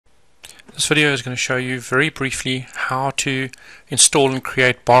This video is going to show you very briefly how to install and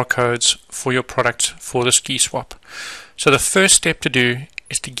create barcodes for your product for this key swap. So the first step to do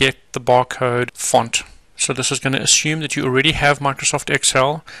is to get the barcode font. So this is going to assume that you already have Microsoft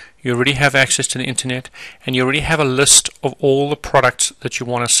Excel, you already have access to the internet, and you already have a list of all the products that you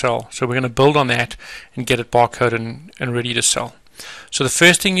want to sell. So we're going to build on that and get it barcoded and ready to sell. So the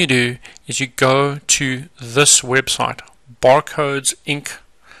first thing you do is you go to this website,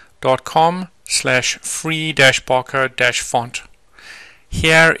 barcodesinc.com/free-barcode-font.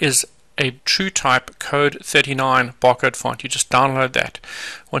 Here is a TrueType code 39 barcode font. You just download that.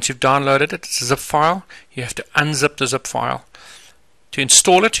 Once you've downloaded it, it's a zip file. You have to unzip the zip file. To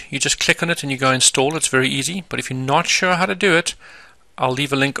install it, you just click on it and you go install. It's very easy, but if you're not sure how to do it, I'll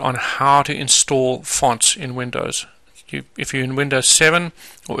leave a link on how to install fonts in Windows. If you're in Windows 7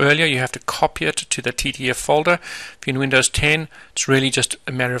 or earlier, you have to copy it to the TTF folder. If you're in Windows 10, it's really just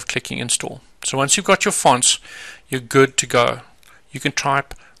a matter of clicking install. So once you've got your fonts, you're good to go. You can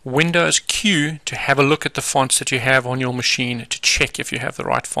type Windows Q to have a look at the fonts that you have on your machine to check if you have the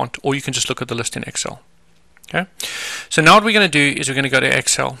right font, or you can just look at the list in Excel. Okay. So now what we're going to do is we're going to go to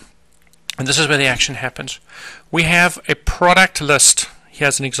Excel, and this is where the action happens. We have a product list.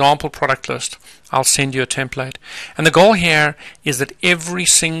 Here's an example product list. I'll send you a template. And the goal here is that every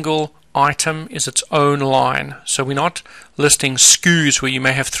single item is its own line. So we're not listing SKUs where you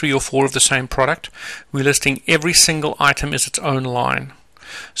may have 3 or 4 of the same product. We're listing every single item is its own line,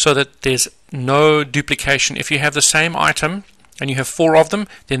 so that there's no duplication. If you have the same item and you have 4 of them,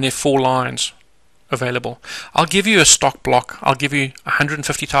 then there are 4 lines available. I'll give you a stock block. I'll give you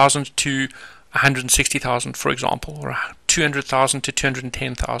 150,000 to 160,000, for example, or 200,000 to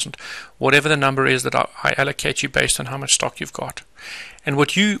 210,000, whatever the number is that I allocate you based on how much stock you've got. And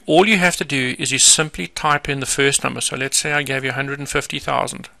all you have to do is you simply type in the first number. So let's say I gave you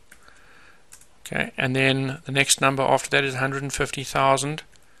 150,000. Okay, and then the next number after that is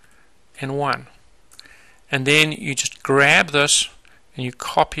 150,001. And then you just grab this and you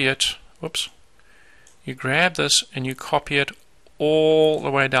copy it. Whoops. You grab this and you copy it all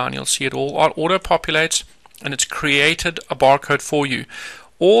the way down. You'll see it all auto-populates, and it's created a barcode for you.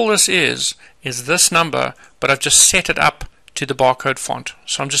 All this is this number, but I've just set it up to the barcode font.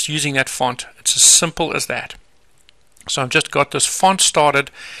 So I'm just using that font. It's as simple as that. So I've just got this font started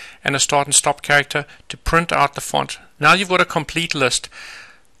and a start and stop character to print out the font. Now you've got a complete list.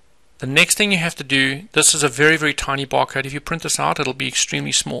 The next thing you have to do, this is a very, very tiny barcode. If you print this out, it'll be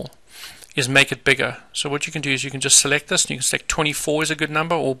extremely small, is make it bigger. So what you can do is you can just select this, and you can select 24 is a good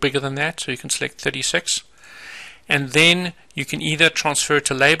number, or bigger than that, so you can select 36. And then you can either transfer it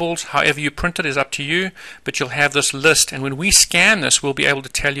to labels. However you print it is up to you, but you'll have this list, and when we scan this, we'll be able to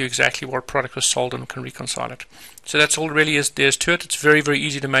tell you exactly what product was sold and we can reconcile it. So that's all really there's to it. It's very, very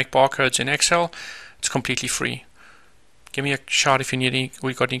easy to make barcodes in Excel. It's completely free. Give me a shout if you need any, or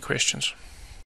you got any questions.